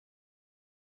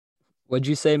What'd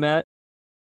you say, Matt?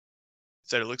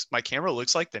 Said my camera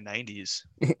looks like the 90s.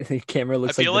 The camera I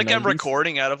looks like feel the like I'm 90s.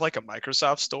 recording out of like a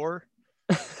Microsoft store.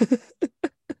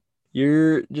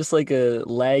 You're just like a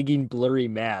lagging, blurry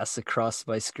mass across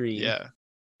my screen. Yeah.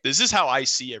 This is how I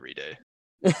see every day.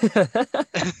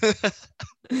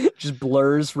 Just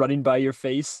blurs running by your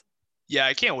face. Yeah,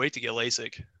 I can't wait to get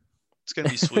LASIK. It's gonna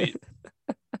be sweet.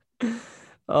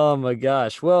 Oh my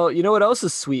gosh. Well, you know what else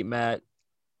is sweet, Matt?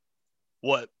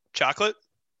 What? Chocolate?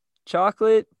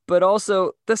 Chocolate, but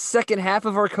also the second half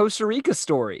of our Costa Rica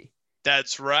story.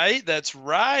 That's right. That's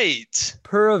right.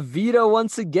 Pura Vida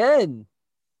once again.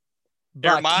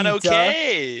 Hermano Vaquita.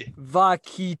 K.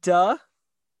 Vaquita.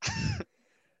 I,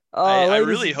 Oh, I ladies,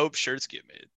 really hope shirts get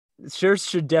made. shirts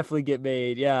should definitely get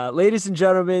made. Yeah. Ladies and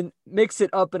gentlemen, mix it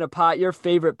up in a pot. Your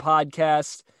favorite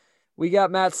podcast. We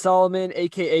got Matt Solomon,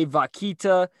 aka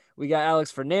Vaquita. We got Alex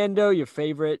Fernando, your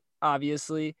favorite,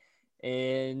 obviously.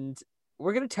 And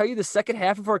we're going to tell you the second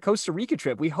half of our Costa Rica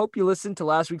trip. We hope you listened to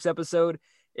last week's episode.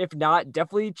 If not,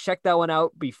 definitely check that one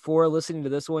out before listening to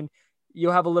this one.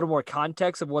 You'll have a little more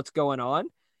context of what's going on.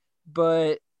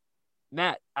 But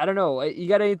Matt, I don't know. You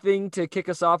got anything to kick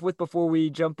us off with before we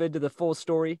jump into the full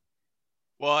story?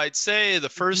 Well, I'd say the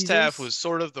first half Teasers? was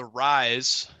sort of the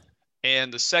rise,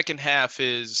 and the second half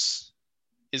is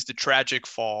the tragic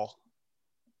fall.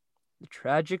 The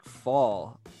tragic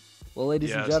fall. Well,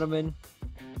 ladies and Yes. gentlemen,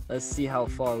 let's see how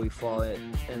far we fall it.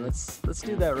 And let's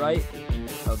do that right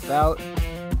about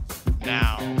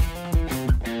Now.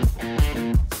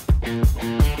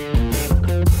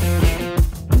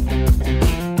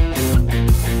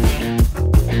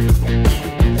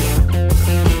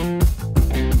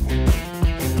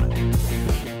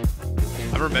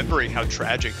 I'm remembering how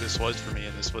tragic this was for me,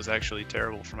 and this was actually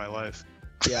terrible for my life.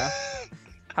 yeah.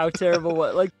 How terrible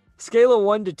what like scale of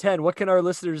 1 to 10, what can our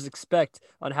listeners expect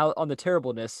on the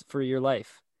terribleness for your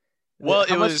life? Well,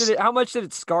 How much did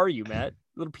it scar you, Matt?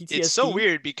 Little PTSD? it's so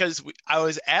weird because I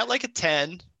was at like a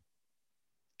 10,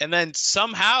 and then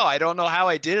somehow, I don't know how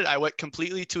I did it, I went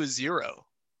completely to a 0.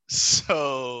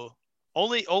 So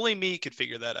only me could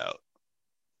figure that out.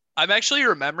 I'm actually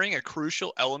remembering a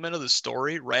crucial element of the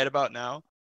story right about now.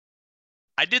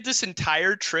 I did this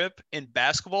entire trip in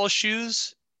basketball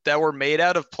shoes that were made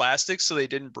out of plastic so they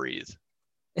didn't breathe.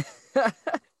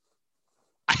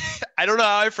 I don't know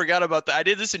how I forgot about that. I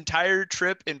did this entire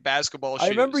trip in basketball shoes. I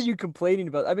remember you complaining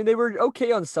about. I mean, they were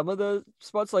okay on some of the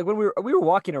spots. Like when we were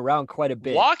walking around quite a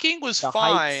bit. Walking was The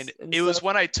fine. hikes and It was stuff.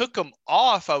 when I took them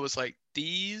off, I was like,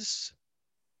 these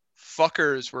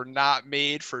fuckers were not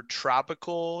made for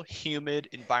tropical, humid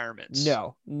environments.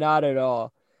 No, not at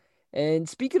all. And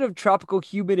speaking of tropical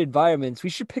humid environments, we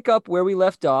should pick up where we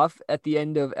left off at the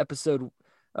end of episode,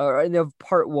 end of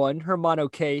part one, Hermano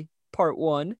K, part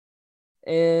one.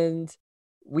 And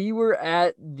we were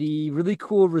at the really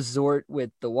cool resort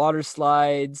with the water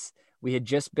slides. We had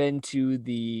just been to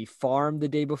the farm the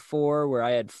day before where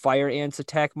I had fire ants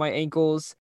attack my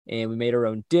ankles, and we made our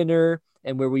own dinner,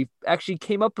 and where we actually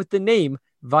came up with the name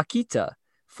Vaquita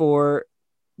for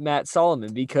Matt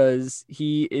Solomon because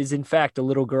he is in fact a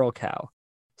little girl cow.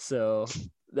 So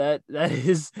that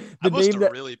is I the must name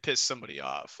have really pissed somebody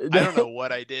off. I don't know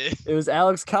what I did. it was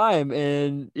Alex Kime,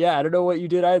 and yeah, I don't know what you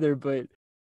did either, but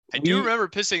I do we remember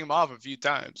pissing him off a few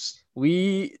times.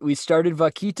 we started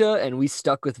Vaquita and we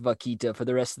stuck with Vaquita for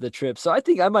the rest of the trip. So I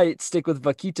think I might stick with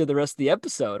Vaquita the rest of the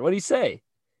episode. What do you say?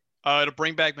 It'll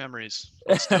bring back memories.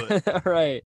 Let's do it. All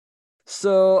right.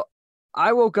 So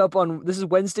I woke up on this is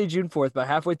Wednesday, June 4th, about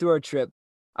halfway through our trip.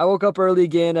 I woke up early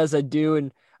again as I do,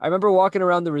 and I remember walking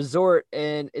around the resort,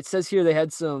 and it says here they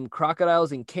had some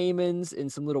crocodiles and caimans in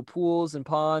some little pools and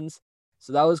ponds.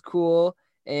 So that was cool.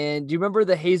 And do you remember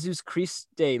the Jesus Christ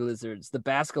lizards, the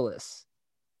Basculus?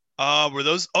 Were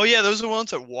those? Oh yeah, those are the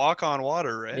ones that walk on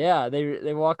water, right? Yeah,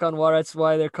 they walk on water. That's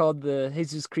why they're called the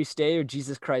Jesus Christ or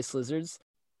Jesus Christ lizards.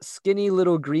 Skinny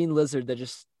little green lizard that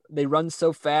just they run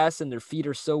so fast and their feet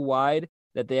are so wide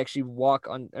that they actually walk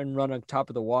on and run on top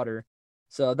of the water.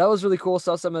 So that was really cool.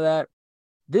 Saw some of that.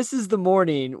 This is the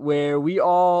morning where we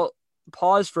all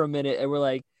paused for a minute and we're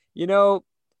like,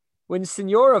 when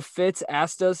Senora Fitz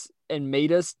asked us and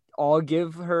made us all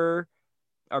give her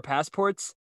our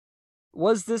passports,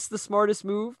 was this the smartest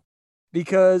move?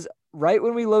 Because right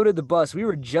when we loaded the bus, we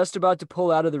were just about to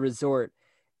pull out of the resort.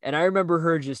 And I remember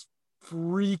her just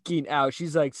freaking out.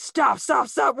 She's like, stop, stop,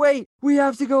 stop, wait, we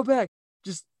have to go back.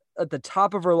 Just at the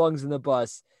top of her lungs in the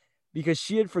bus because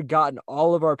she had forgotten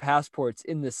all of our passports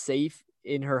in the safe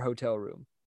in her hotel room.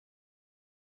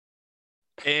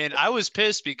 And I was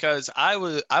pissed because I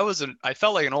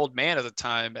felt like an old man at the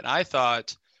time, and I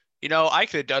thought I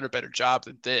could have done a better job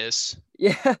than this.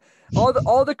 Yeah,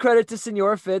 all the credit to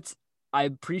Senor Fitz. I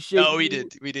appreciate No, we you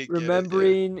did. We did get it. Yeah.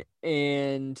 remembering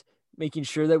and making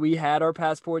sure that we had our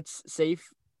passports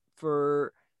safe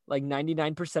for like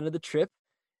 99% of the trip,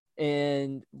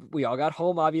 and we all got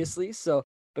home obviously. So,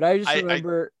 but I just I, I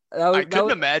remember that I couldn't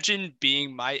was imagine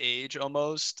being my age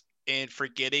almost and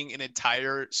forgetting an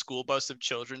entire school bus of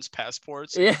children's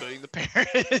passports, yeah. including the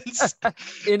parents.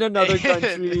 In another And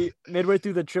country midway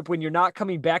through the trip when you're not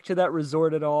coming back to that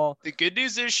resort at all. the good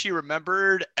news is she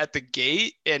remembered at the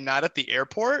gate and not at the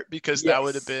airport because that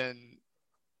would have Yes. been.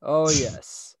 Oh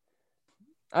yes.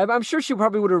 I'm sure she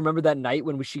probably would have remembered that night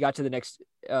when she got to the next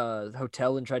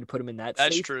hotel and tried to put him in that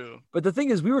That's safe. true. But the thing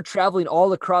is, we were traveling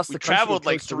all across We the country of traveled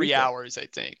like Costa 3 Rica. hours, I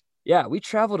think. Yeah, we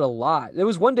traveled a lot. There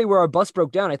was one day where our bus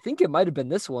broke down. I think it might have been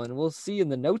this one. We'll see in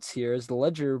the notes here as the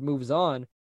ledger moves on.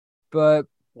 But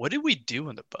What did we do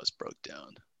when the bus broke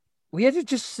down? we had to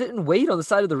just sit and wait on the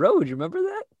side of the road. You remember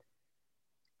that?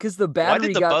 Because the Why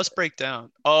did battery the got bus break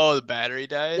down? Oh, the battery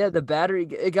died. yeah, the battery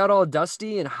it got all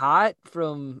dusty and hot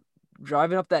from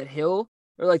driving up that hill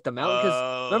or like the mountain.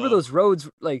 Because remember Oh, those roads,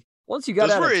 like once you got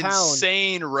those out were of town,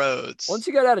 insane roads.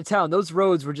 those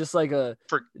roads were just like a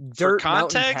For dirt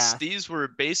mountain context, path. these were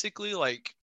basically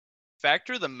like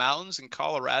factor the mountains in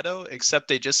Colorado, except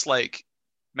they just like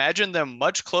imagine them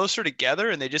much closer together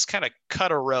and they just kind of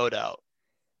cut a road out.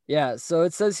 Yeah, so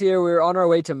it says here we're on our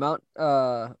way to Mount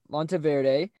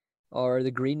Monteverde or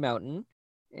the Green Mountain.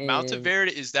 And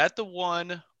Monteverde, is that the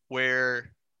one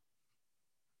where,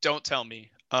 don't tell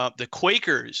me, the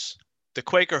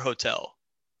Quaker Hotel.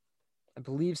 I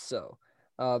believe so.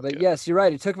 But Okay. yes, you're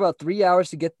right. It took about 3 hours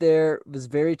to get there. It was a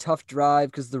very tough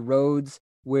drive because the roads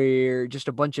were just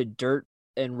a bunch of dirt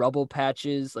and rubble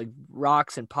patches, like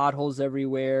rocks and potholes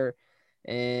everywhere.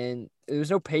 And there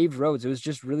was no paved roads. It was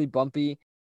just really bumpy.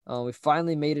 We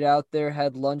finally made it out there,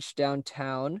 had lunch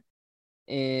downtown,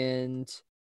 and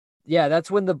yeah,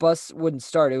 that's when the bus wouldn't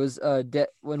start. It was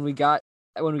when we got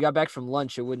back from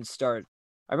lunch, it wouldn't start.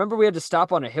 I remember we had to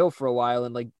stop on a hill for a while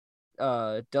and like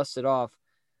dust it off.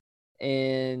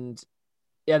 And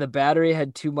yeah, the battery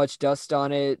had too much dust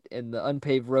on it, and the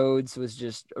unpaved roads was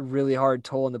just a really hard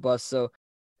toll on the bus. So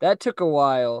that took a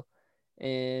while.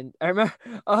 And I remember,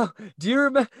 oh, do you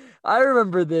remember? I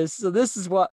remember this. So this is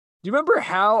what. Do you remember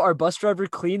how our bus driver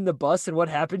cleaned the bus and what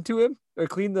happened to him, or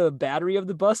cleaned the battery of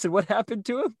the bus and what happened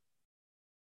to him?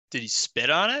 Did he spit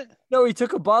on it? No, he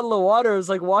took a bottle of water, was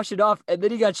like wash it off, and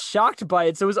then he got shocked by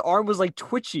it, so his arm was like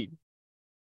twitching.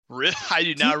 Really? I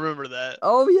do Do you- not remember that.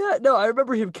 Oh yeah, no, I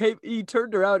remember he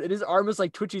turned around and his arm was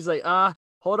like twitchy. He's like,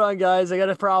 hold on, guys, I got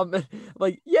a problem. I'm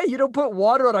like, yeah, you don't put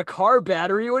water on a car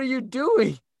battery. What are you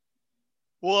doing?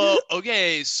 Well,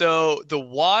 okay, so the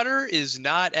water is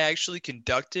not actually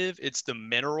conductive. It's the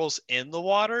minerals in the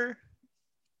water,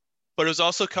 but it was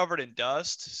also covered in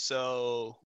dust,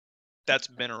 so that's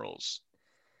minerals.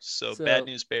 So bad So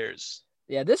news bears.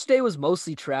 yeah, this day was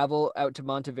mostly travel out to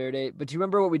Monteverde. But do you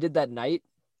remember what we did that night?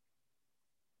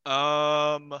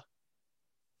 Um,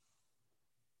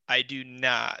 I do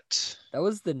not. That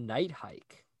was the night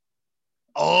hike.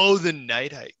 Oh, the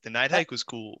night hike. The night That hike was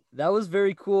cool. that was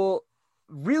very cool.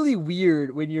 Really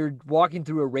weird when you're walking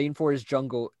through a rainforest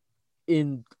jungle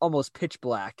in almost pitch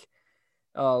black.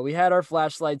 We had our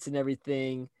flashlights and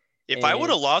everything. If I would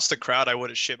And have lost the crowd, I would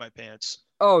have shit my pants.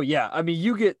 oh yeah, I mean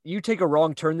you take a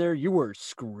wrong turn there, you were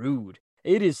screwed.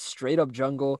 It is straight up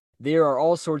jungle. There are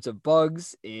all sorts of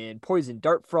bugs and poison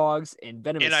dart frogs and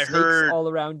venomous And I snakes heard all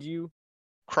around you.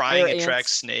 crying Fire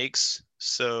attracts ants. snakes,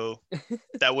 so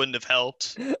that wouldn't have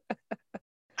helped.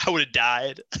 I would have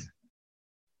died.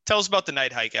 Tell us about the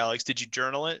night hike, Alex. Did you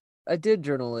journal it? I did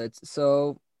journal it.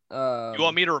 So You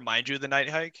want me to remind you of the night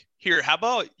hike? Here, how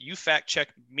about you fact check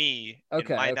me in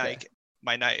okay, okay.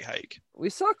 my night hike? We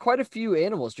saw quite a few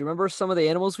animals. Do you remember some of the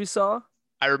animals we saw?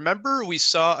 I remember we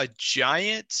saw a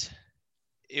giant,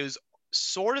 it was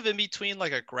sort of in between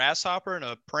like a grasshopper and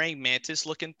a praying mantis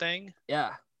looking thing.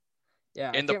 Yeah.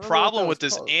 Yeah. I And the can't remember what that problem was with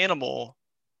this called. animal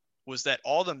was that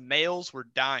all the males were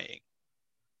dying.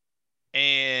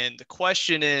 And the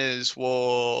question is,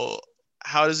 well,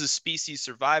 how does a species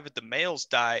survive if the males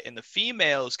die and the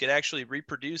females could actually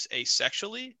reproduce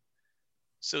asexually?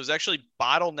 So it was actually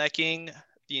bottlenecking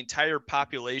the entire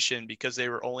population because they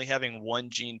were only having one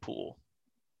gene pool.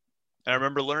 And I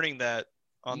remember learning that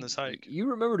on this hike. You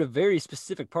remembered a very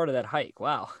specific part of that hike.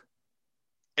 Wow.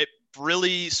 It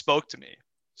really spoke to me.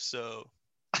 So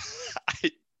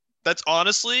that's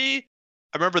honestly,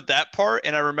 I remember that part,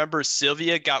 and I remember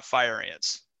Sylvia got fire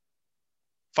ants.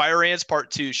 Fire ants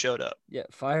part 2 showed up. Yeah,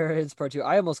 fire ants part 2.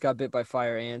 I almost got bit by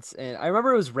fire ants, and I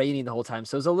remember it was raining the whole time,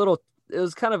 so it was a little it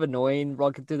was kind of annoying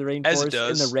walking through the As it rainforest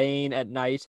in the does. rain at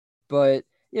night, but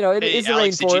it Hey, is the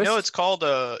Alex, did you know rainforest. it's called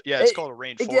a yeah, it's It, called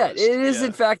a yeah, it rainforest. is in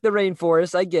Yeah. fact the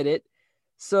rainforest. I get it.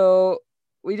 So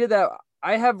we did that.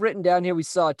 I have written down here we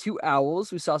saw two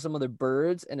owls, we saw some other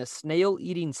birds, and a snail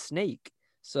eating snake.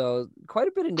 So quite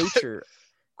a bit of nature,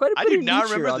 quite a I bit do of not nature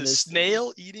remember on the this.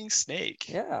 snail eating snake.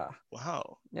 Yeah,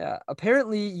 Wow. yeah.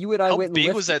 Apparently, you and I How went and big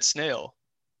was lifted. that snail?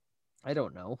 I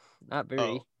don't know, not Oh.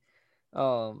 very.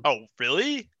 Um, Oh,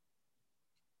 really?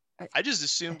 I, I just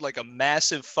assumed like a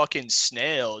massive fucking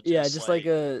snail, yeah, just just like like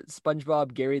a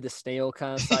SpongeBob Gary the snail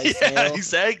kind of size yeah, snail.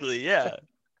 exactly. Yeah.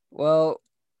 Well,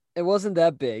 it wasn't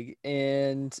that big,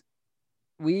 and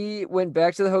we went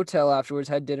back to the hotel afterwards,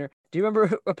 had dinner. Do you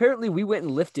remember? Apparently, we went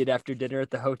and lifted after dinner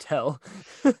at the hotel.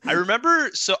 I remember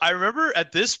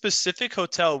at this specific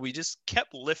hotel we just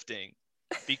kept lifting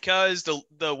because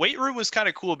the weight room was kind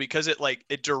of cool because it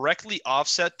directly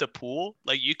offset the pool.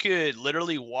 Like you could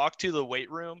literally walk to the weight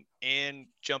room and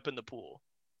jump in the pool.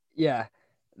 Yeah,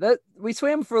 that we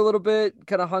swam for a little bit,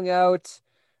 kind of hung out,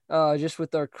 just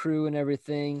with our crew and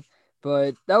everything.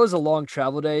 But that was a long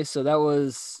travel day, so that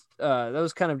was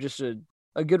kind of just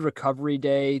a good recovery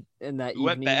day in that We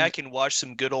went evening. back and watched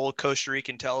some good old Costa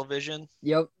Rican television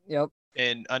Yep, yep.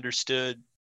 and understood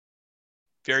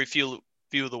very few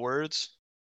of the words.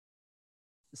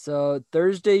 So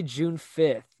Thursday, June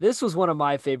 5th. This was one of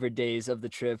my favorite days of the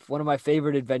trip. One of my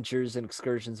favorite adventures and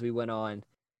excursions we went on. Do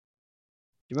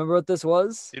you remember what this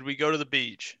was? Did we go to the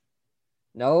beach?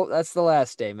 No, that's the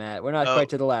last day, Matt. We're not quite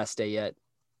Oh, to the last day yet.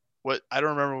 what I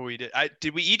don't remember what we did.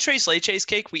 Did we eat Trace Leche's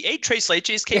cake? We ate Trace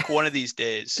Leche's cake one of these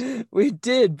days. We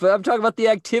did, but I'm talking about the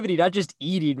activity, not just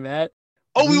eating, Matt.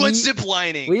 Oh, we went We zip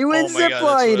lining. we Oh went my zip god,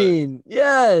 lining.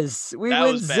 Yes, we that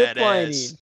went was zip badass.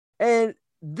 lining. And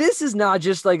this is not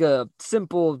just like a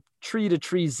simple tree to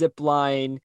tree zip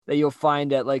line that you'll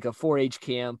find at like a 4-H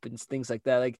camp and things like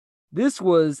that. Like this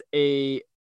was a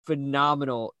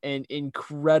phenomenal and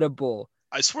incredible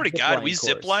I swear to zip God, line we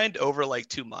zip course. lined over like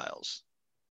 2 miles.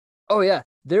 Oh yeah,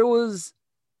 there was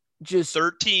just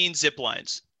 13 zip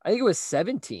lines. I think it was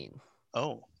 17.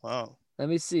 Oh, wow. Let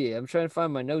me see. I'm trying to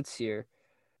find my notes here.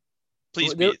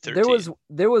 Please be There at there 13. was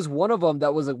there was one of them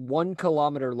that was like 1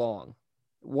 kilometer long,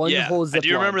 one Yeah, whole I zip do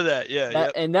line. remember that. Yeah, That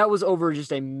yep. and that was over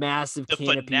just a massive The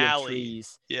canopy of finale.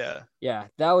 trees. Yeah. Yeah,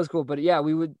 that was cool. But yeah,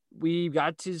 we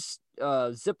got to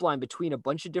zip line between a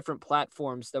bunch of different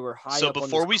platforms that were high So up on this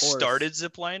before we course. started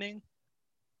zip lining,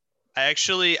 I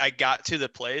got to the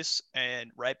place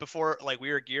and right before like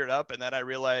we were geared up and then I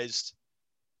realized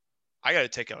I got to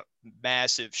take a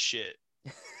massive shit.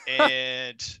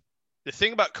 And the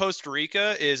thing about Costa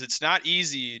Rica is it's not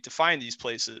easy to find these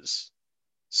places.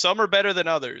 Some are better than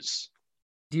others.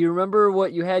 Do you remember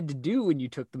what you had to do when you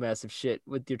took the massive shit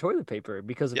with your toilet paper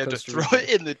because of You have to Costa throw Rica? it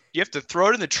in the you have to throw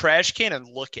it in the trash can and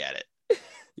look at it.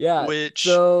 Yeah. Which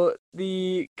So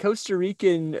the Costa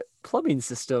Rican plumbing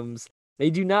systems, they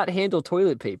do not handle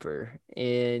toilet paper,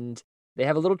 and they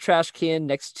have a little trash can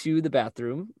next to the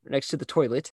bathroom, next to the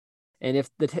toilet. And if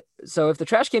the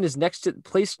trash can is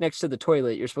placed next to the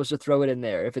toilet, you're supposed to throw it in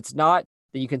there. If it's not,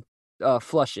 then you can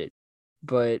flush it.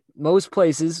 But most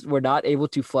places were not able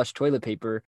to flush toilet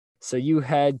paper, so you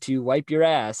had to wipe your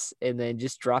ass and then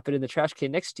just drop it in the trash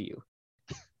can next to you.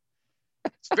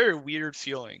 it's a very weird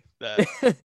feeling that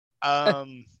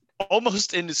um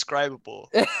almost indescribable.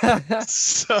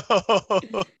 So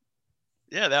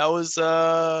yeah, that was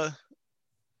my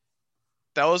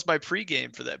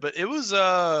pregame for that. But it was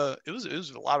a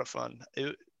lot of fun.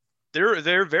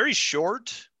 They're very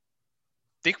short.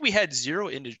 I think we had zero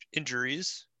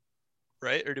injuries,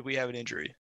 right? Or did we have an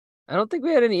injury? I don't think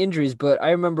we had any injuries, but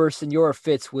I remember Senora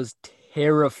Fitz was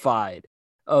terrified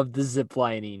of the zip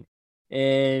lining.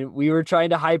 And we were trying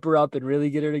to hype her up and really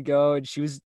get her to go. And she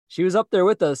was up there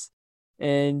with us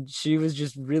and she was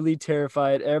just really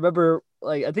terrified. I remember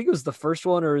like I think it was the first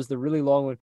one or it was the really long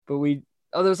one, but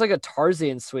there was like a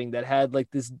Tarzan swing that had like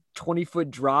this 20-foot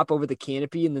drop over the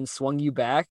canopy and then swung you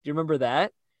back. Do you remember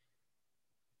that?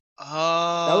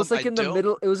 That was like I in the don't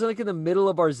middle. It was like in the middle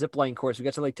of our zipline course. We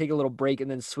got to like take a little break and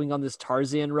then swing on this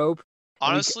Tarzan rope.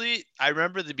 And we, honestly. I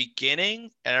remember the beginning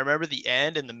and I remember the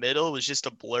end and the middle was just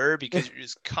a blur because you're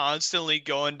just constantly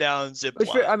going down zip I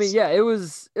mean, lines. yeah, there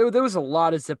was a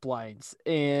lot of zip lines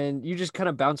and you just kind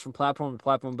of bounce from platform to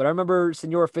platform. But I remember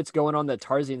Senora Fitz going on that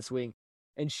Tarzan swing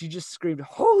and she just screamed,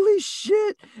 "Holy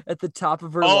shit!" at the top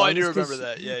of her Oh, I do lungs remember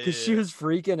that. Yeah, because yeah, she yeah. was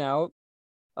freaking out.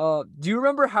 Do you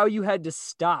remember how you had to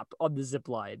stop on the zip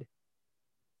line?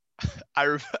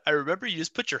 I remember you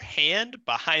just put your hand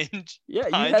behind Yeah,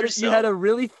 behind you had yourself. a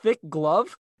really thick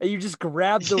glove and you just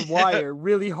grabbed the Yeah. wire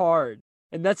really hard.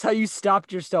 And that's how you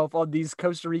stopped yourself on these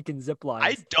Costa Rican zip I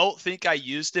lines. don't think I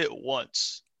used it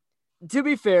once. To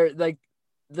be fair, like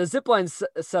the zip line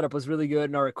setup was really good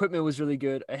and our equipment was really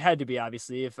good. It had to be,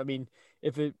 obviously. If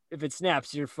it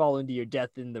snaps, you're falling to your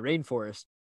death in the rainforest.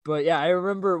 But yeah, I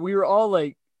remember we were all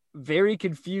like very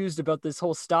confused about this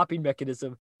whole stopping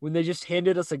mechanism when they just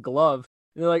handed us a glove.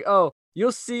 And they're like, "Oh,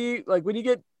 you'll see like when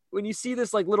you see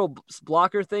this like little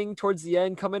blocker thing towards the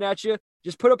end coming at you,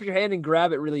 just put up your hand and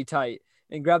grab it really tight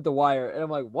and grab the wire." And I'm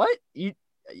like, "What?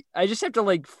 I just have to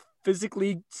like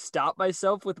physically stop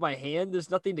myself with my hand. There's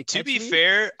nothing to catch To be me."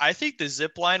 fair, I think the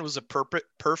zip line was a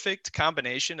perfect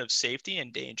combination of safety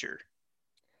and danger.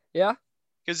 Yeah.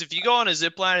 Because if you go on a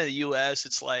zip line in the US,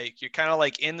 it's like you're kind of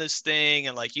like in this thing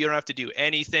and like you don't have to do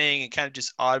anything. It kind of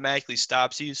just automatically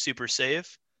stops you, super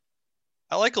safe.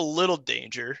 I like a little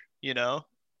danger, a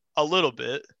little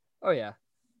bit. Oh yeah.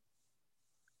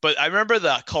 But I remember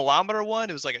the kilometer one,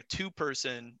 it was like a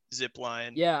 2-person zip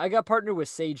line. Yeah, I got partnered with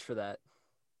Sage for that.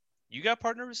 You got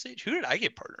partnered with Sage? Who did I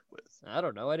get partnered with? I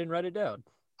don't know. I didn't write it down.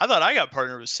 I thought I got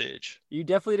partnered with Sage. You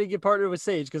definitely didn't get partnered with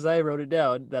Sage because I wrote it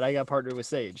down that I got partnered with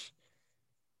Sage.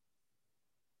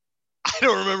 I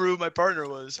don't remember who my partner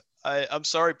was. I'm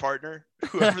sorry, partner.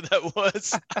 Whoever that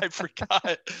was, I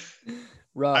forgot.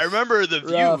 Rough. I remember the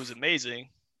view Rough. was amazing.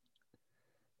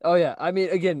 Oh yeah. I mean,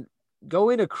 again,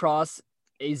 going across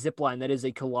a zip line that is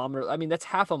a kilometer. I mean, that's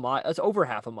half a mile. That's over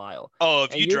half a mile. Oh,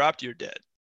 if And you dropped, you're dead.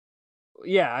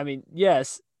 Yeah, I mean,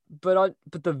 yes, but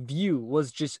the view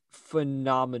was just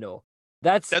phenomenal.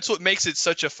 That's what makes it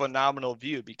such a phenomenal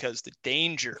view because the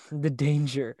danger. the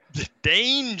danger. The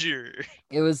danger.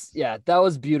 It was, yeah, that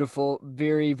was beautiful.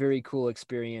 Very, very cool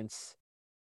experience.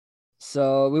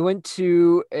 So we went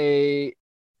to a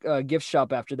gift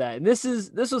shop after that, and this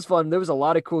was fun. There was a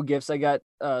lot of cool gifts. I got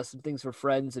some things for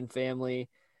friends and family,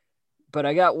 but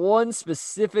I got one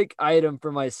specific item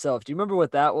for myself. Do you remember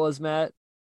what that was, Matt?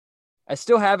 I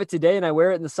still have it today, and I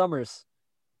wear it in the summers.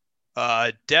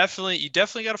 Definitely. You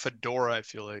definitely got a fedora, I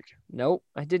feel like. Nope,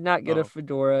 I did not get a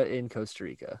fedora in Costa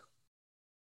Rica.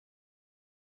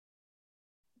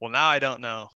 Well, now I don't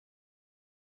know.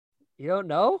 You don't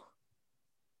know?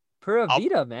 Pura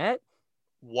Vida, Matt.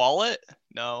 Wallet?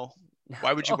 No.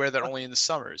 Why would you wear that only in the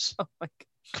summers? Oh my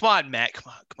gosh. Come on, Matt.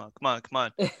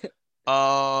 Come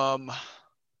on.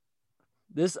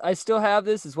 This, I still have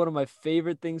this. It's one of my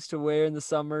favorite things to wear in the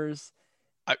summers.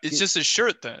 It's just a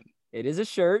shirt then. It is a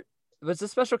shirt, but it's a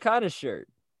special kind of shirt.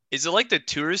 Is it like the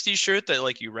touristy shirt that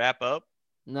like you wrap up?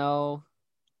 No.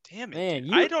 Damn it,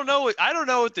 man! I don't know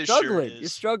what this shirt is. You're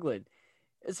struggling.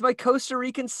 It's my Costa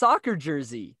Rican soccer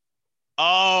jersey.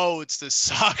 Oh, it's the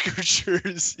soccer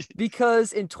jersey.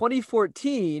 Because in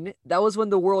 2014, that was when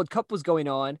the World Cup was going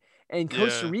on, and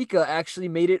Costa Rica actually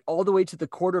made it all the way to the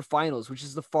quarterfinals, which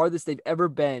is the farthest they've ever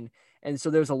been. And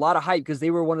so there was a lot of hype because they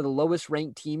were one of the lowest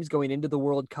ranked teams going into the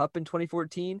World Cup in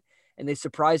 2014. And they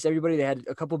surprised everybody. They had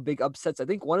a couple big upsets. I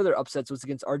think one of their upsets was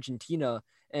against Argentina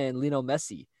and Lionel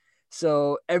Messi.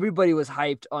 So everybody was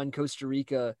hyped on Costa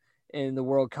Rica in the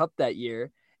World Cup that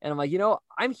year. And I'm like,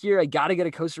 I'm here. I got to get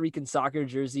a Costa Rican soccer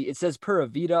jersey. It says Pura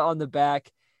Vida on the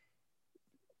back.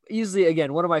 Easily,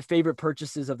 again, one of my favorite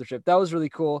purchases of the trip. That was really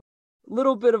cool.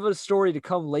 Little bit of a story to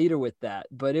come later with that,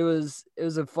 but it was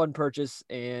a fun purchase.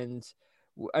 And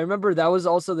I remember that was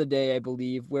also the day, I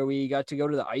believe, where we got to go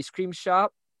to the ice cream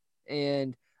shop,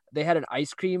 and they had an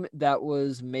ice cream that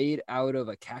was made out of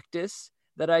a cactus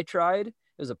that I tried. It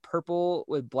was a purple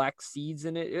with black seeds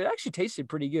in it. It actually tasted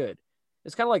pretty good.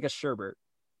 It's kind of like a sherbet.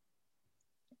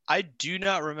 I do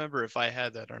not remember if I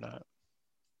had that or not,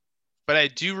 but I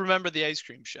do remember the ice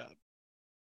cream shop.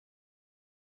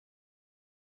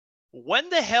 When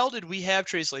the hell did we have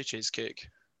Tres Leches cake?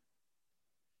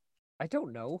 I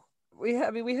don't know. We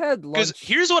had lunch. Because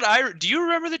here's what do you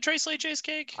remember the Tres Leches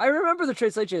cake? I remember the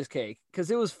Tres Leches cake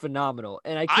because it was phenomenal.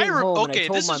 And I came home and I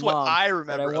told my mom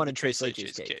that I wanted Tres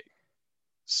Leches cake.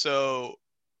 So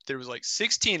there was like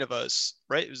 16 of us,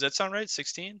 right? Does that sound right?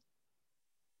 16?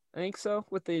 I think so,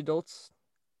 with the adults.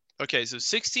 Okay, so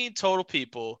 16 total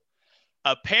people.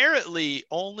 Apparently,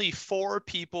 only 4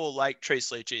 people liked Tres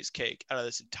Leches cake out of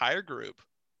this entire group.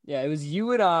 Yeah, it was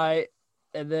you and I,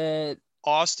 and then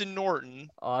Austin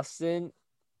Norton. And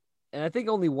I think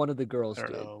only one of the girls did.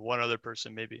 Know, one other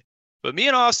person maybe. But me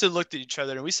and Austin looked at each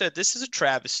other and we said, this is a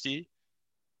travesty.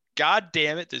 God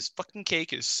damn it, this fucking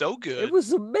cake is so good. It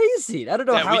was amazing. I don't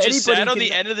know how we just sat on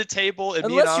the end of the table and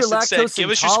me and Austin said, give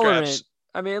us your scraps.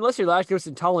 I mean, unless you're lactose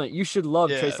intolerant, you should love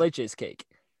Tres Leches cake.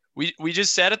 We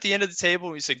just sat at the end of the table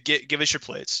and we said, give us your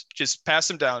plates. Just pass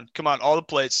them down. Come on, all the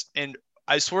plates. And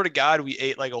I swear to God, we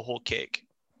ate like a whole cake.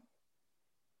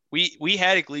 We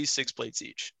had at least 6 plates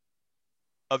each.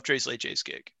 of Tres Leches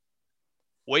cake.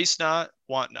 Waste not,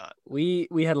 want not. We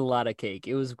had a lot of cake.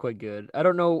 It was quite good. I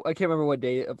don't know. I can't remember what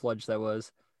day of lunch that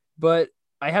was, but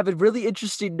I have a really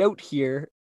interesting note here.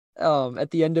 At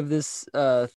the end of this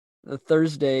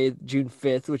Thursday, June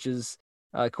 5th, which is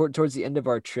towards the end of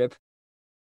our trip.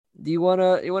 Do you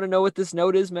wanna know what this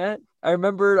note is, Matt? I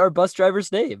remembered our bus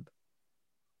driver's name.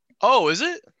 Oh, is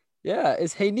it? Yeah,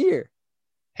 it's Haynier.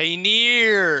 Hey,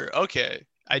 near. Okay.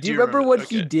 I Do you do remember remember what that.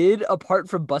 he Okay. did apart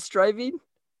from bus driving?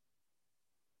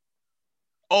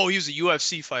 Oh, he was a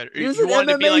UFC fighter. He was He an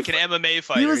wanted to be MMA. like an MMA He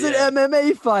fighter. was an Yeah.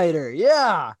 MMA fighter.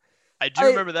 Yeah. I do I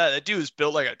remember that. That dude was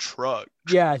built like a truck.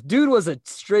 Yeah, dude was a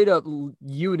straight up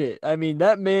unit. I mean,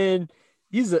 that man,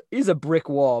 he's a brick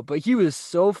wall, but he was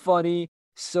so funny,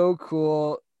 so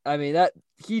cool. I mean, that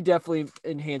he definitely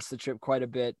enhanced the trip quite a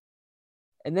bit.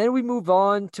 And then we move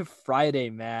on to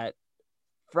Friday, Matt.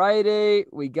 Friday,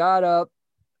 we got up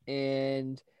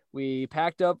and we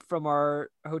packed up from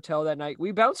our hotel that night.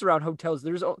 We bounced around hotels.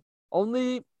 There's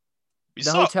only We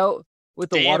the saw hotel with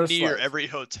the damn water near slides. every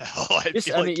hotel. I Just,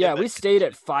 feel I mean, like yeah, in we that stayed country.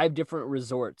 at 5 different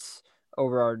resorts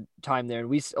over our time there, and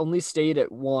we only stayed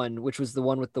at one, which was the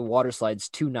one with the water slides,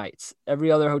 2 nights. Every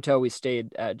other hotel we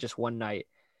stayed at just one night.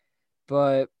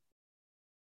 But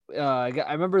I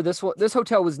remember this one. This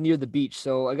hotel was near the beach,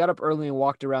 so I got up early and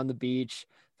walked around the beach.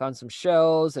 Found some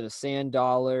shells and a sand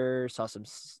dollar. Saw some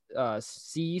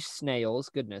sea snails.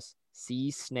 Goodness, sea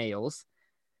snails.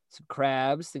 Some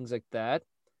crabs, things like that.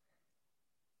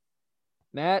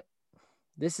 Matt,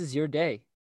 this is your day.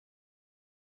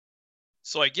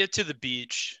 So I get to the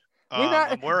beach. We're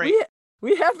not. I'm wearing.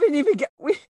 We haven't even get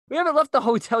we haven't left the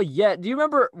hotel yet. Do you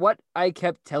remember what I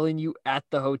kept telling you at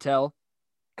the hotel?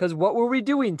 Because what were we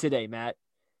doing today, Matt?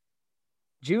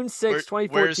 June 6th, Where's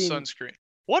 2014. sunscreen?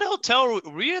 What hotel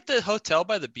were we at? The hotel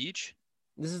by the beach?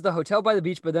 This is the hotel by the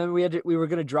beach, but then we were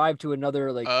gonna drive to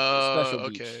another like special Okay.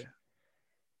 beach.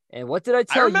 And what did I I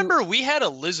tell you? remember we had a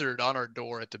lizard on our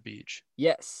door at the beach.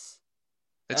 Yes.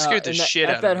 It scared the And that, shit at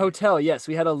out of that me. hotel, yes,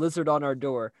 we had a lizard on our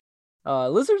door.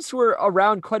 Lizards were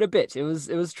around quite a bit. It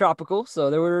was tropical, so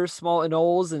there were small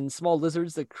anoles and small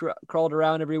lizards that crawled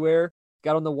around everywhere,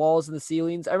 got on the walls and the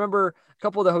ceilings. I remember a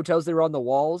couple of the hotels they were on the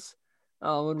walls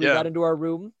when we Yeah. got into our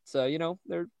room. So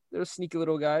they're sneaky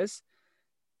little guys.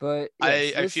 But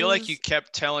yes, I feel like you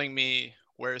kept telling me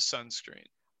where's sunscreen.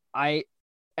 I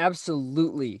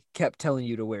absolutely kept telling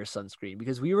you to wear sunscreen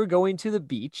because we were going to the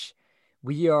beach.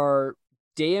 We are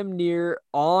damn near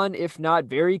on, if not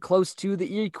very close to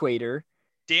the equator.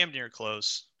 Damn near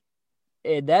close.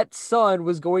 And that sun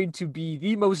was going to be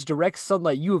the most direct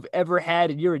sunlight you have ever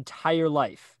had in your entire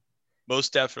life.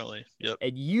 Most definitely. Yep.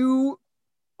 And you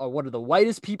are one of the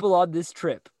whitest people on this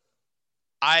trip.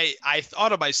 I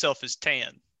thought of myself as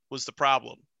tan was the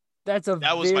problem. That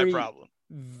was my problem.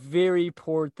 very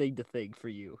poor thing to think for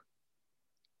you.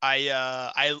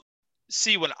 I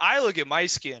see when I look at my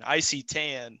skin, I see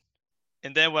tan.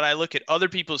 And then when I look at other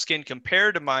people's skin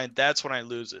compared to mine, that's when I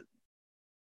lose it.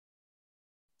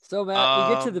 So, Matt,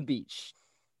 we get to the beach.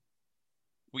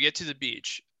 We get to the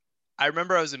beach. I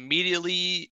remember I was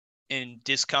immediately in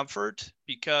discomfort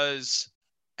because,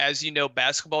 as you know,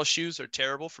 basketball shoes are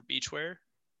terrible for beach wear.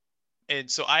 And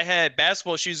so I had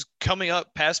basketball shoes coming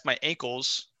up past my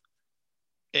ankles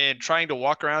and trying to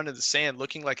walk around in the sand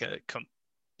looking like a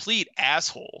complete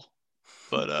asshole.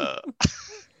 But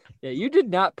Yeah, you did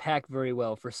not pack very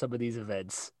well for some of these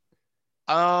events.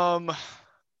 no,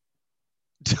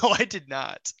 I did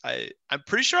not. I'm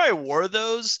pretty sure I wore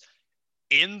those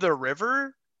in the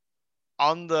river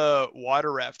on the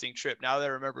water rafting trip. Now that I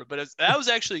remember, but that was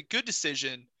actually a good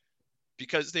decision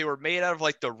because they were made out of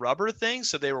like the rubber thing,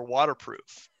 so they were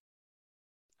waterproof.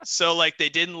 So like they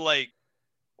didn't like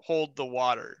hold the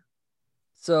water.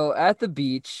 So at the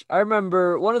beach, I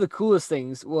remember one of the coolest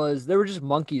things was there were just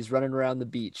monkeys running around the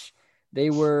beach.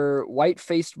 They were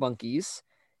white-faced monkeys,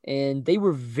 and they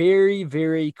were very,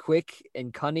 very quick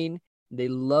and cunning. They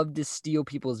loved to steal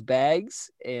people's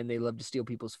bags, and they loved to steal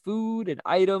people's food and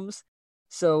items.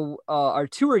 So our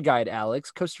tour guide, Alex,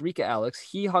 Costa Rica Alex,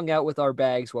 he hung out with our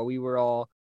bags while we were all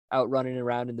out running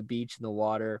around in the beach in the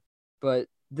water. But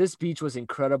this beach was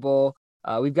incredible.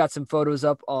 We've got some photos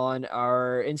up on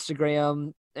our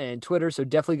Instagram and Twitter, so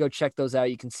definitely go check those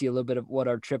out. You can see a little bit of what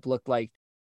our trip looked like.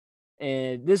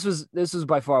 And this was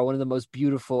by far one of the most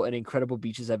beautiful and incredible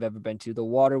beaches I've ever been to. The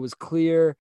water was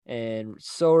clear and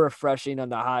so refreshing on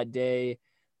the hot day.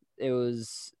 It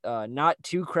was not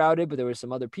too crowded, but there were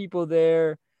some other people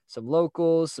there, some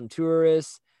locals, some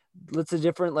tourists, lots of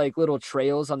different like little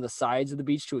trails on the sides of the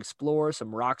beach to explore,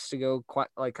 some rocks to go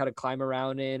like kind of climb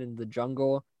around in the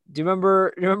jungle. Do you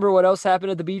remember what else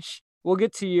happened at the beach? We'll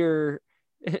get to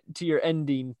to your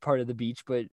ending part of the beach,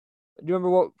 but do you remember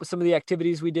what some of the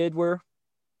activities we did were?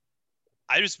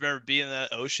 I just remember being in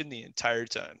that ocean the entire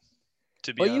time,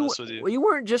 to be Well, honest with you. you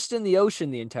weren't just in the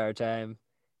ocean the entire time.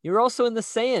 You were also in the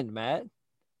sand, Matt.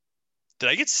 Did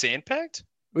I get sandpacked?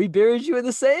 We buried you in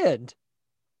the sand.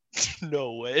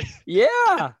 No way.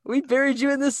 Yeah, we buried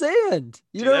you in the sand.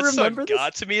 You Dude, don't that sun remember this?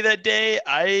 got to me that day.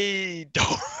 I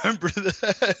don't remember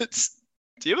that.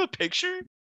 Do you have a picture?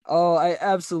 Oh, I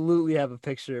absolutely have a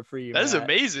picture for you, That is Matt.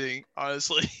 amazing,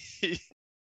 honestly.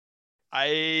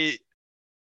 I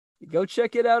Go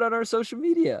check it out on our social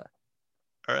media.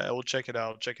 All right, we'll check it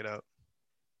out. Check it out.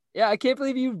 Yeah, I can't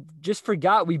believe you just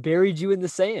forgot we buried you in the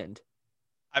sand.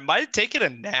 I might have taken a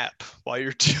nap while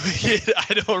you're doing it.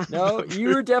 I don't No, remember.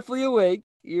 you were definitely awake.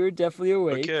 You were definitely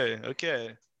awake.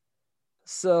 Okay.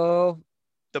 So,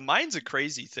 The mind's a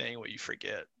crazy thing, what you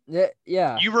forget.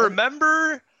 yeah. You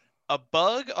remember a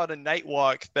bug on a night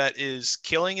walk that is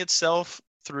killing itself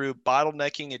through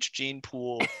bottlenecking its gene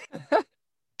pool,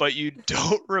 but you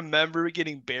don't remember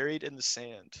getting buried in the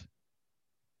sand.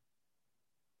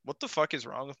 What the fuck is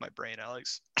wrong with my brain,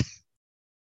 Alex?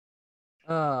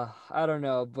 I don't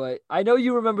know, but I know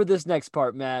you remember this next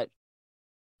part, Matt.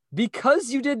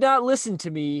 Because you did not listen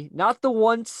to me, not the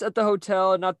once at the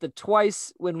hotel, not the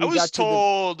twice when we I was got to the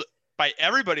told by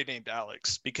everybody named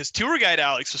Alex because tour guide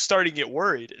Alex was starting to get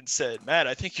worried and said, Matt,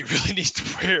 I think you really need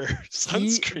to wear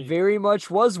sunscreen. He very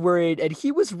much was worried, and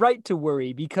he was right to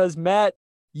worry because, Matt,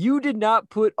 you did not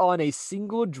put on a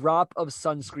single drop of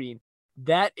sunscreen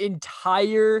that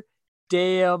entire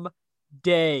damn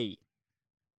day.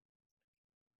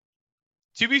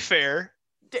 To be fair,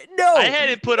 No, I had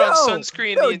to put on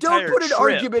sunscreen the entire don't put an trip.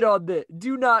 argument on this.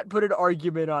 Do not put an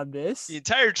argument on this. The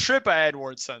entire trip I had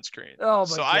worn sunscreen. Oh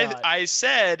my God. I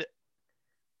said,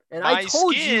 and my I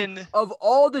told skin... you of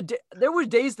all the there were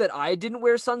days that I didn't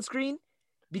wear sunscreen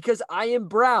because I am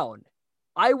brown.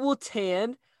 I will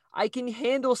tan. I can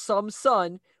handle some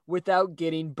sun without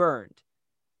getting burned.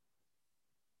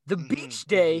 The beach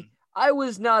day, I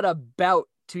was not about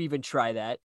to even try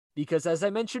that because, as I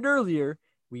mentioned earlier,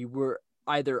 we were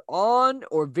either on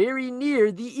or very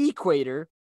near the equator.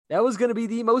 That was going to be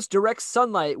the most direct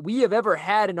sunlight we have ever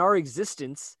had in our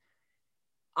existence.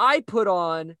 I put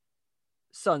on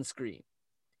sunscreen.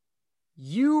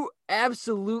 You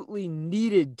absolutely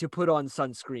needed to put on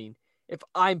sunscreen if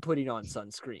I'm putting on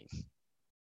sunscreen.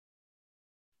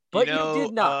 But you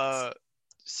did not.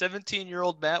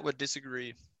 17-year-old Matt would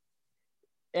disagree.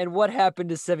 And what happened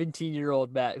to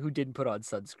 17-year-old Matt who didn't put on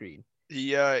sunscreen?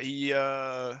 He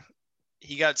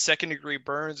got second-degree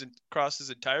burns across his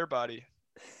entire body.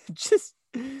 just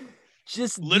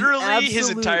literally his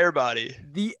entire body.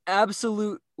 The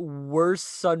absolute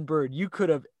worst sunburn you could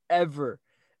have ever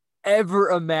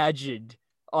imagined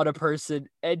on a person,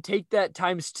 and take that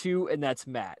times 2, and that's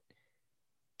Matt.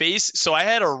 So I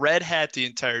had a red hat the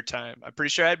entire time. I'm pretty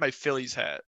sure I had my Phillies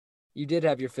hat. You did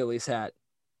have your Phillies hat.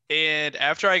 And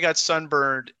after I got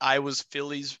sunburned, I was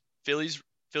Phillies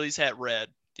hat red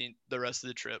the rest of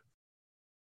the trip.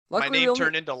 Luckily, my name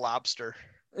turned into Lobster.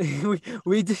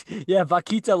 we did, yeah,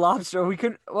 Vaquita Lobster. We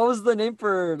couldn't. What was the name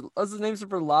for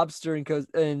lobster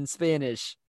in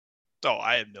Spanish? Oh,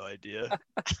 I have no idea.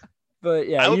 But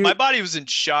yeah, my body was in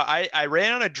shock. I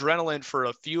ran on adrenaline for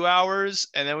a few hours,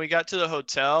 and then we got to the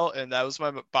hotel, and that was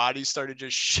my body started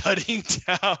just shutting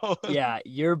down. Yeah,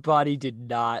 your body did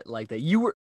not like that.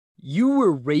 You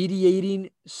were radiating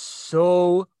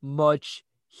so much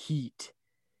heat.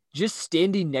 Just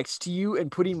standing next to you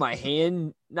and putting my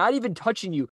hand, not even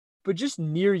touching you, but just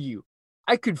near you,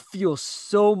 I could feel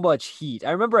so much heat.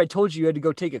 I remember I told you had to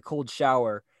go take a cold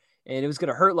shower, and it was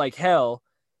gonna hurt like hell.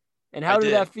 And how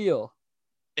did that feel?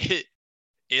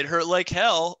 It hurt like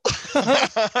hell.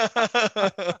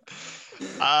 I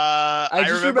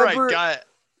remember I got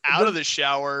out of the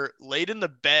shower, laid in the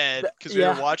bed because we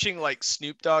were watching like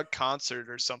Snoop Dogg concert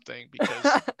or something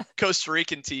because Costa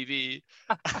Rican TV.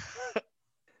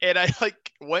 And I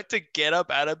like went to get up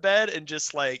out of bed and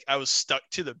just like I was stuck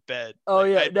to the bed. Oh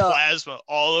like, yeah, I had plasma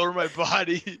all over my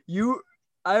body.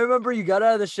 I remember you got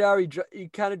out of the shower, you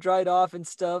kind of dried off and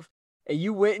stuff, and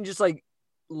you went and just like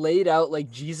laid out like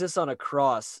Jesus on a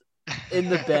cross in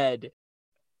the bed.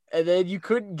 And then you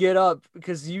couldn't get up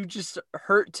because you just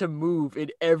hurt to move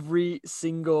in every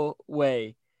single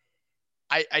way.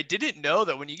 I didn't know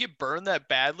that when you get burned that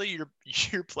badly,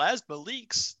 your plasma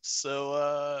leaks.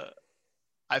 So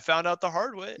I found out the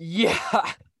hard way.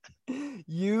 Yeah.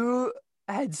 You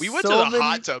had we went to the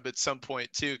hot tub at some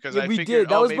point too because I figured did.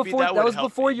 That was maybe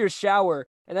before your shower,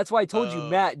 and that's why I told you,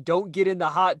 Matt, don't get in the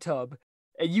hot tub.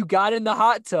 And you got in the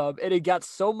hot tub, and it got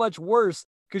so much worse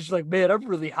Because you're like, man, I'm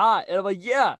really hot. And I'm like,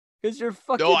 yeah, because you're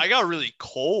fucking No, I got really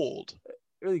cold.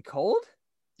 really cold.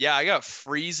 Yeah, I got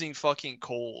freezing fucking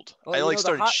cold. Oh, I you like know,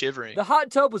 started shivering. the hot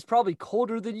tub was probably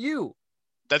colder than you.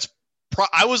 That's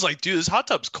I was like, dude, this hot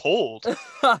tub's cold. And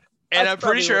That's I'm pretty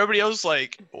probably sure what everybody else was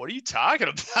like, what are you talking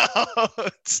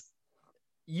about?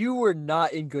 you were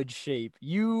not in good shape.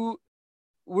 You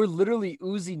were literally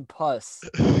oozing pus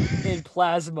and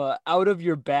plasma out of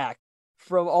your back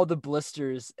from all the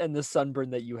blisters and the sunburn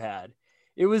that you had.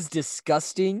 It was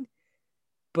disgusting,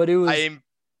 but it was I'm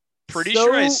pretty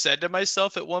sure I so. said to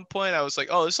myself at one point, I was like,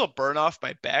 oh, this will burn off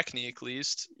my back knee at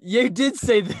least. You did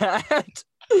say that.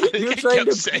 I You think were I trying kept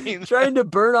to saying trying to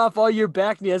burn off all your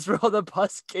back knee. That's where all the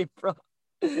pus came from.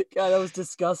 God, that was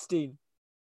disgusting.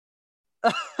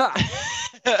 that.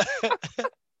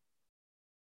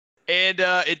 And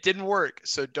it didn't work.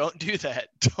 So don't do that.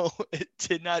 Don't. It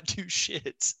did not do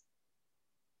shit.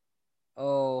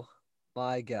 Oh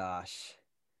my gosh.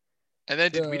 And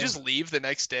then did we just leave the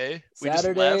next day? We just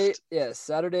Saturday, left. yes,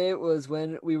 Saturday was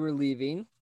when we were leaving.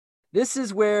 This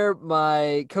is where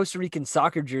my Costa Rican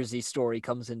soccer jersey story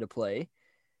comes into play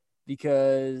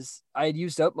because I had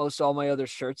used up most all my other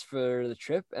shirts for the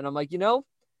trip. And I'm like,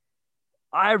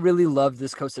 I really loved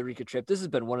this Costa Rica trip. This has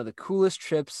been one of the coolest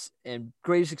trips and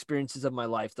greatest experiences of my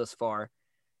life thus far.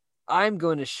 I'm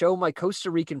going to show my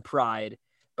Costa Rican pride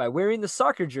by wearing the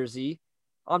soccer jersey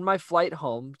on my flight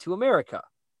home to America.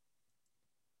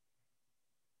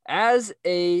 As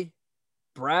a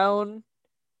brown,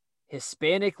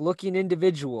 Hispanic looking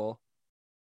individual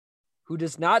who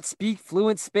does not speak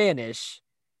fluent Spanish,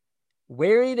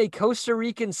 wearing a Costa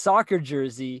Rican soccer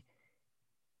jersey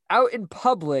out in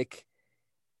public,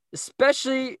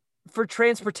 especially for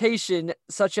transportation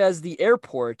such as the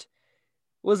airport,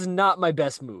 was not my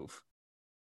best move.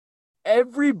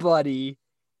 Everybody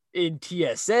in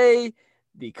TSA,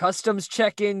 the customs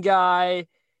check-in guy,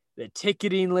 the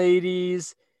ticketing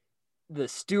ladies, the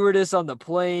stewardess on the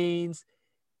planes,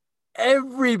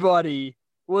 everybody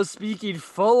was speaking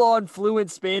full-on fluent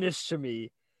Spanish to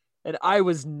me, and I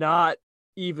was not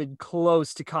even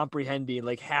close to comprehending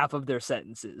like half of their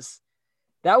sentences.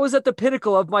 That was at the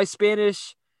pinnacle of my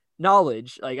Spanish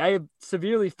knowledge. Like, I have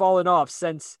severely fallen off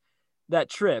since that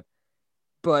trip,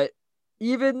 but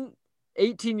even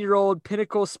 18-year-old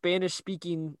pinnacle Spanish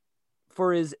speaking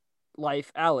for his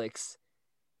life, Alex,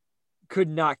 could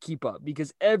not keep up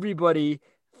because everybody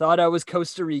thought I was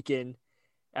Costa Rican.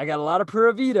 I got a lot of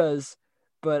Pura Vidas,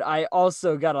 but I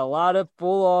also got a lot of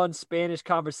full-on Spanish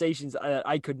conversations that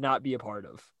I could not be a part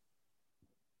of.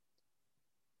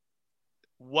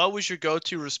 What was your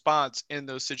go-to response in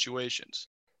those situations?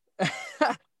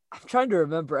 I'm trying to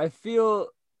remember. I feel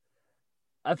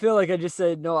like I just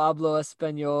said no hablo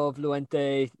español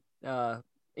fluente,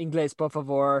 inglés por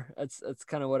favor. That's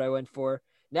kind of what I went for.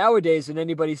 Nowadays, when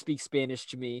anybody speaks Spanish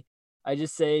to me, I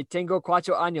just say tengo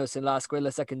 4 años en la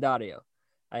escuela secundaria.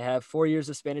 I have 4 years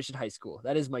of Spanish in high school.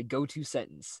 That is my go-to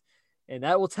sentence, and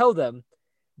that will tell them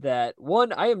that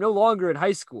one, I am no longer in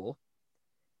high school.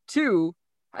 Two,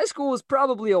 high school was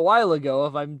probably a while ago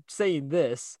if I'm saying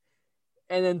this.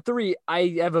 And then three,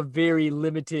 I have a very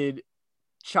limited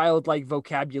childlike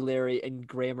vocabulary and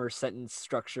grammar sentence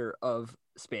structure of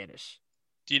Spanish.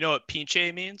 Do you know what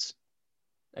pinche means?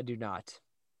 I do not.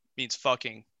 It means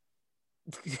fucking.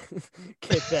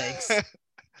 Okay, thanks.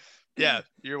 Yeah,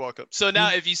 you're welcome. So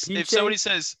now if Pinche? somebody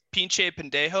says pinche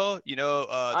pendejo,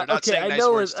 they're not saying nice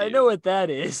know words to I you. know what that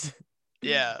is.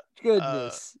 Yeah.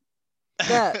 Goodness.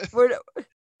 Matt,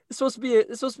 it's supposed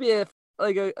to be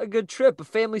a good trip, a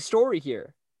family story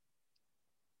here.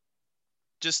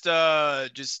 Just don't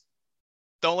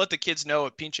let the kids know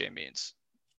what pinche means.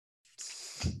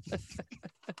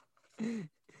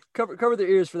 Cover their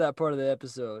ears for that part of the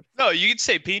episode. No, you can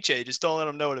say pinche, just don't let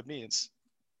them know what it means.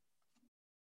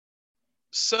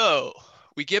 So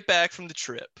we get back from the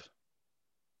trip.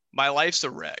 My life's a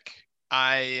wreck.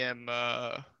 I am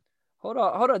Hold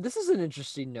on. This is an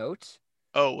interesting note.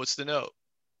 Oh, what's the note?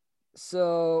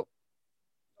 So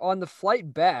on the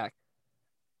flight back,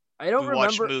 I don't remember.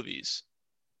 Watched movies.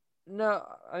 No,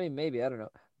 I mean maybe, I don't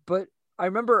know. But I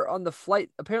remember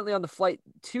apparently on the flight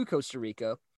to Costa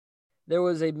Rica, there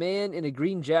was a man in a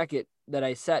green jacket that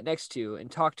I sat next to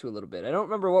and talked to a little bit. I don't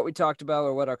remember what we talked about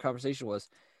or what our conversation was,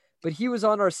 but he was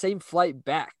on our same flight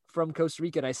back from Costa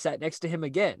Rica and I sat next to him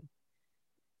again.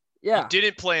 Yeah. You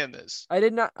didn't plan this. I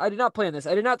did not plan this.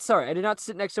 I did not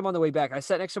sit next to him on the way back. I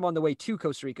sat next to him on the way to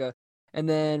Costa Rica. And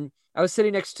then I was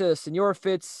sitting next to Senora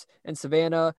Fitz and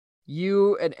Savannah.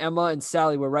 You and Emma and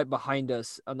Sally were right behind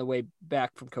us on the way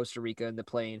back from Costa Rica in the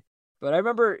plane. But I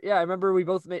remember we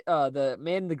both made the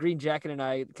man in the green jacket and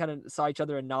I kind of saw each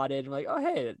other and nodded. And like, oh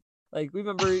hey, like we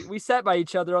remember we sat by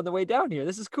each other on the way down here.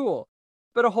 This is cool.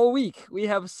 But a whole week, we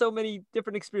have so many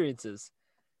different experiences.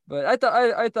 But I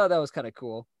thought that was kind of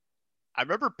cool. I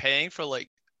remember paying for like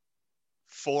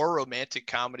 4 romantic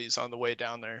comedies on the way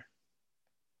down there.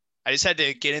 I just had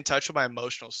to get in touch with my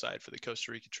emotional side for the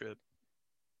Costa Rica trip.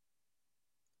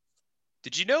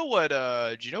 Did you know what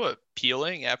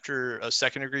peeling after a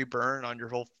second degree burn on your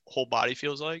whole body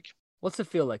feels like? What's it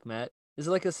feel like, Matt? Is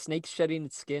it like a snake shedding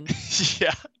its skin?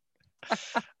 Yeah.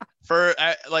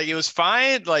 Like it was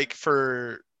fine like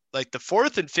for like the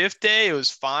 4th and 5th day it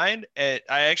was fine, and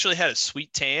I actually had a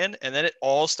sweet tan, and then it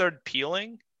all started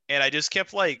peeling and I just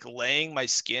kept like laying my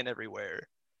skin everywhere.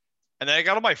 And then I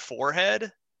got on my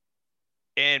forehead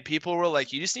and people were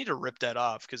like, you just need to rip that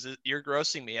off because you're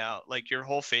grossing me out. Like your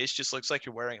whole face just looks like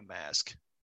you're wearing a mask.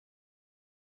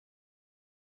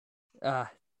 Uh,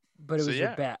 but it So was your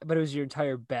yeah. back, but it was your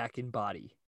entire back and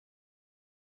body.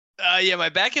 Yeah, my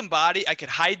back and body, I could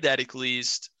hide that at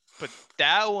least, but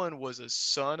that one was a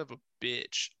son of a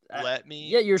bitch. Let me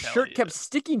Yeah, your tell shirt you. kept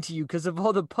sticking to you because of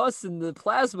all the pus and the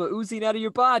plasma oozing out of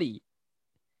your body.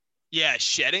 Yeah,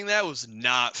 shedding that was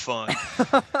not fun.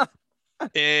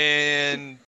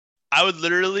 And I would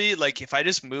literally, like, if I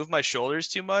just move my shoulders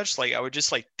too much, like, I would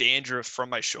just, like, dandruff from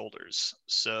my shoulders.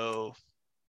 So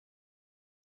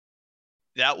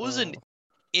that was an Oh.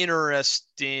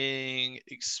 interesting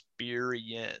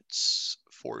experience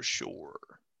for sure.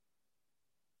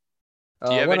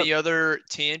 Do you have One of any other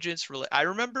tangents? I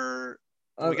remember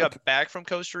when we uh, got back from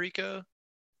Costa Rica,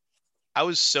 I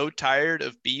was so tired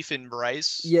of beef and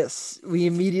rice. yes, we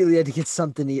immediately had to get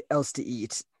something else to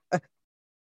eat.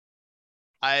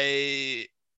 I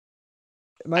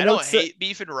My I don't notes said, hate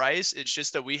beef and rice. It's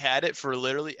just that we had it for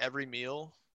literally every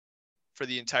meal for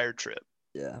the entire trip.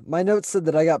 yeah, my notes said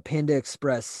that I got Panda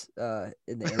Express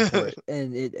in the airport,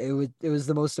 and it was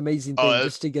the most amazing Oh, thing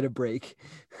just to get a break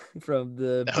from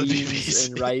the that would be beans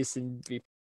and amazing. rice and beef.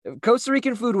 Costa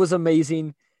Rican food was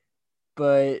amazing,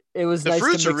 but it was The nice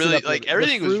to fruits are mix it really up a little like bit. The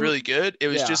everything was fruit, really good. It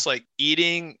was yeah. just like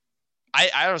eating. I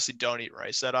honestly don't eat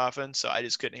rice that often, so I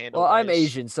just couldn't handle Well, I'm rice.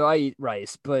 Asian, so I eat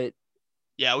rice, but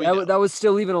Yeah, we that know. was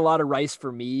still even a lot of rice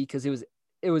for me because it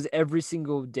was every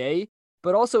single day,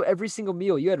 but also every single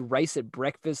meal. You had rice at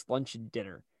breakfast, lunch, and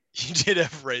dinner. You did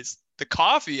have rice. The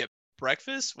coffee at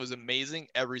breakfast was amazing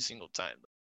every single time.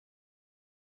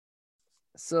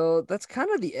 So that's kind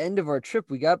of the end of our trip.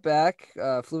 We got back,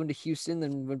 flew into Houston,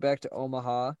 then went back to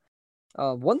Omaha.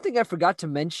 One thing I forgot to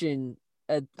mention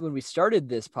when we started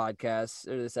this podcast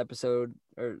or this episode,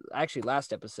 or actually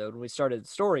last episode when we started the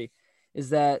story, is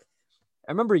that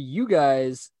I remember you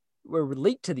guys were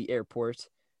late to the airport,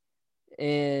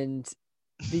 and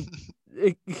be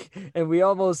and we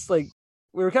almost like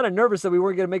we were kind of nervous that we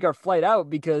weren't going to make our flight out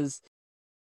because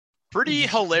Pretty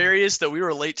hilarious that we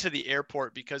were late to the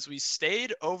airport because we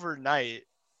stayed overnight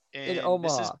in in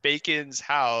Mrs. Omaha, Bacon's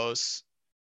house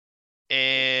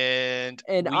and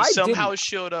and we I didn't. somehow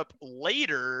showed up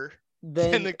later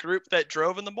than Then the group that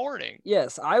drove in the morning.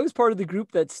 yes, I was part of the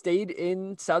group that stayed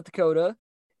in South Dakota,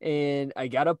 and I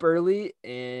got up early,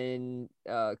 and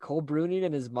Cole Bruning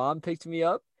and his mom picked me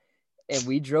up, and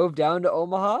we drove down to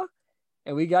Omaha,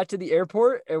 and we got to the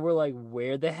airport, and we're like,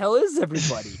 where the hell is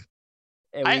everybody?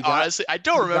 And I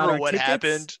don't we got remember our what tickets,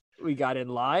 happened. we got in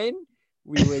line,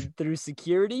 we went through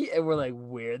security, and we're like,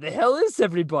 where the hell is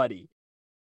everybody?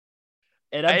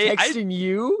 And I'm I texting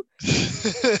you,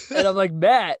 and I'm like,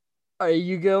 Matt, are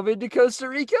you going to Costa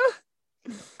Rica?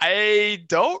 I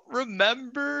don't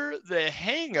remember the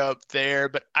hang up there,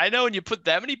 but I know when you put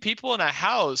that many people in a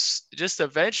house, just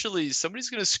eventually somebody's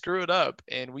going to screw it up,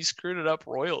 and we screwed it up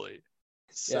royally.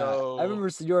 Yeah, I So, remember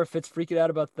Senora Fitz freaking out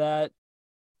about that,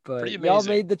 pretty but y'all amazing.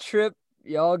 made the trip.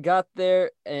 Y'all got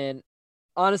there, and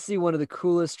honestly, one of the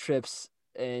coolest trips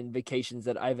and vacations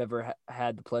that I've ever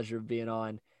had the pleasure of being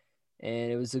on.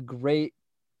 And it was a great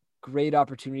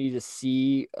opportunity to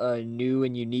see a new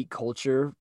and unique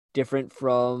culture, different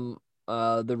from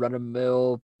the run of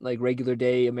mill, like regular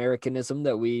day Americanism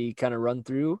that we kind of run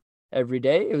through every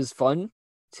day. It was fun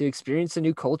to experience a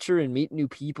new culture and meet new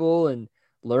people and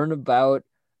learn about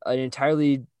an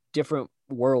entirely different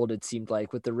world, it seemed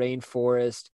like, with the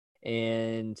rainforest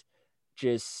and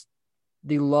just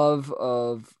the love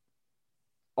of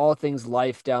all things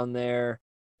life down there.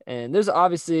 And there's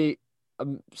obviously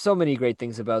so many great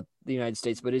things about the United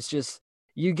States, but it's just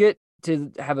you get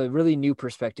to have a really new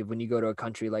perspective when you go to a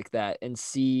country like that and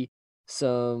see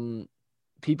some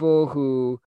people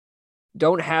who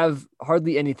don't have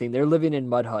hardly anything. They're living in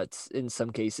mud huts in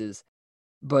some cases,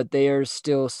 but they are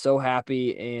still so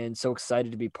happy and so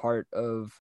excited to be part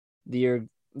of their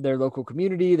local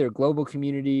community, their global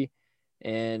community.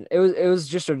 And it was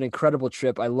just an incredible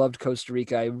trip. I loved Costa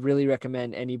Rica. I really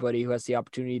recommend anybody who has the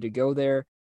opportunity to go there.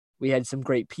 We had some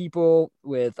great people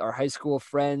with our high school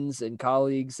friends and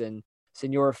colleagues, and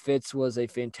Senora Fitz was a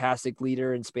fantastic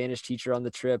leader and Spanish teacher on the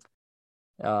trip.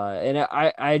 And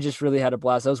I just really had a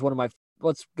blast. That was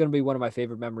what's going to be one of my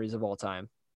favorite memories of all time.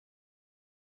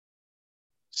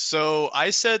 So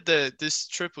I said that this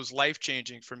trip was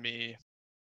life-changing for me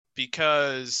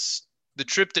because the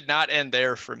trip did not end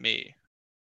there for me.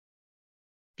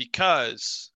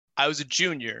 Because I was a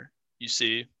junior, you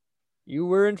see. You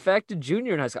were, in fact, a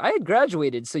junior in high school. I had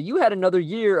graduated, so you had another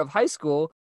year of high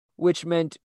school, which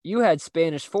meant you had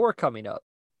Spanish 4 coming up.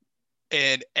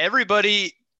 And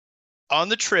everybody on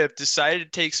the trip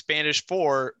decided to take Spanish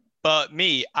 4, but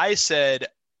me. I said,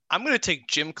 I'm going to take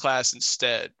gym class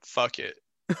instead. Fuck it.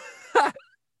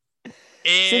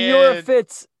 Senora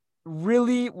Fitz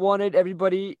really wanted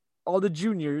everybody, all the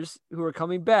juniors who were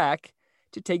coming back,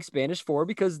 to take Spanish 4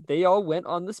 because they all went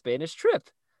on the Spanish trip.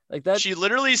 Like that. She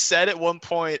literally said at one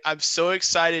point, I'm so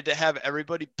excited to have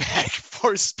everybody back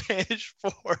for Spanish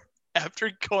 4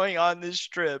 after going on this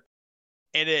trip.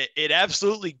 And it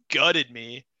absolutely gutted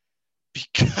me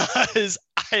because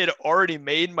I had already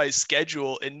made my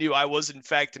schedule and knew I was in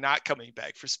fact not coming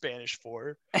back for Spanish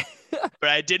 4. But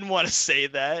I didn't want to say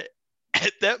that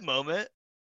at that moment.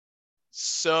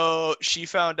 So she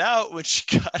found out when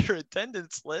she got her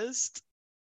attendance list.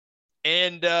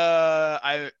 And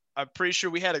I'm pretty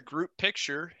sure we had a group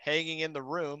picture hanging in the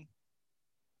room,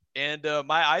 and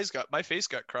my face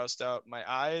got crossed out, my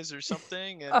eyes or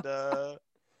something, and well,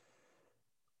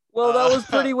 that was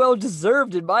pretty well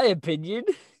deserved in my opinion.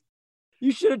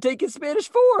 You should have taken Spanish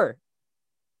 4.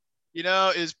 You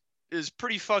know, is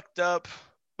pretty fucked up,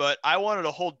 but I wanted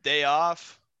a whole day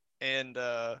off, and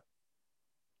God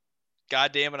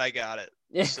damn it, I got it.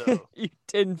 Yeah, so. You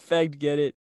did in fact get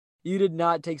it. You did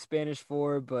not take Spanish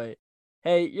 4, but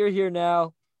hey, you're here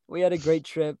now. We had a great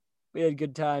trip. We had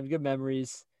good times, good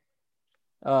memories.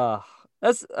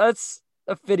 That's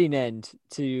a fitting end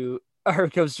to our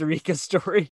Costa Rica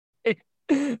story.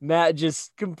 Matt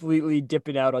just completely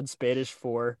dipping out on Spanish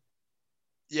 4.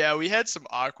 Yeah, we had some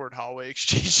awkward hallway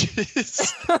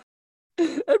exchanges.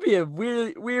 That'd be a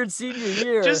weird senior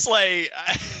year. Just like,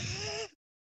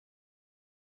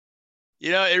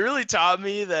 you know, it really taught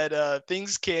me that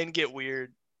things can get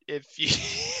weird if you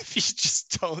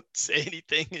just don't say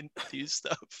anything and do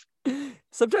stuff.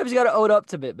 Sometimes you got to own up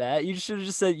to it, Matt. You should have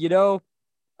just said,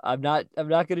 I'm not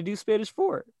going to do Spanish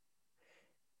 4.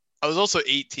 I was also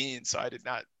 18, so I did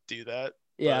not do that.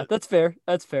 Yeah, that's fair.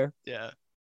 That's fair. Yeah.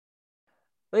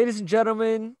 Ladies and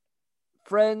gentlemen,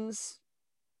 friends,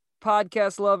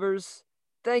 podcast lovers,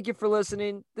 thank you for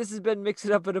listening. This has been Mix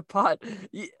It Up in a Pot.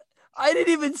 I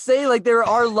didn't even say like there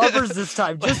are lovers this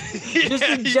time. Just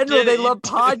in general, they love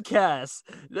podcasts.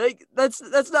 Like that's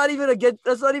not even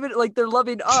like they're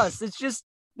loving us. It's just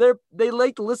they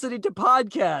like listening to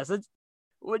podcasts.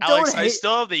 Alex, I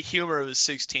still have the humor of a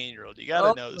 16-year-old. You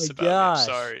gotta know this about me. I'm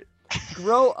sorry.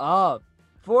 Grow up.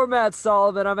 For Matt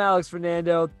Sullivan, I'm Alex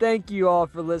Fernando. Thank you all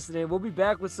for listening. We'll be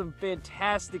back with some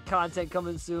fantastic content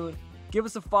coming soon. Give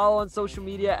us a follow on social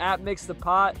media at Mix the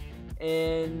Pot.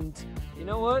 And you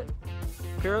know what?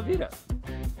 Pura Vida.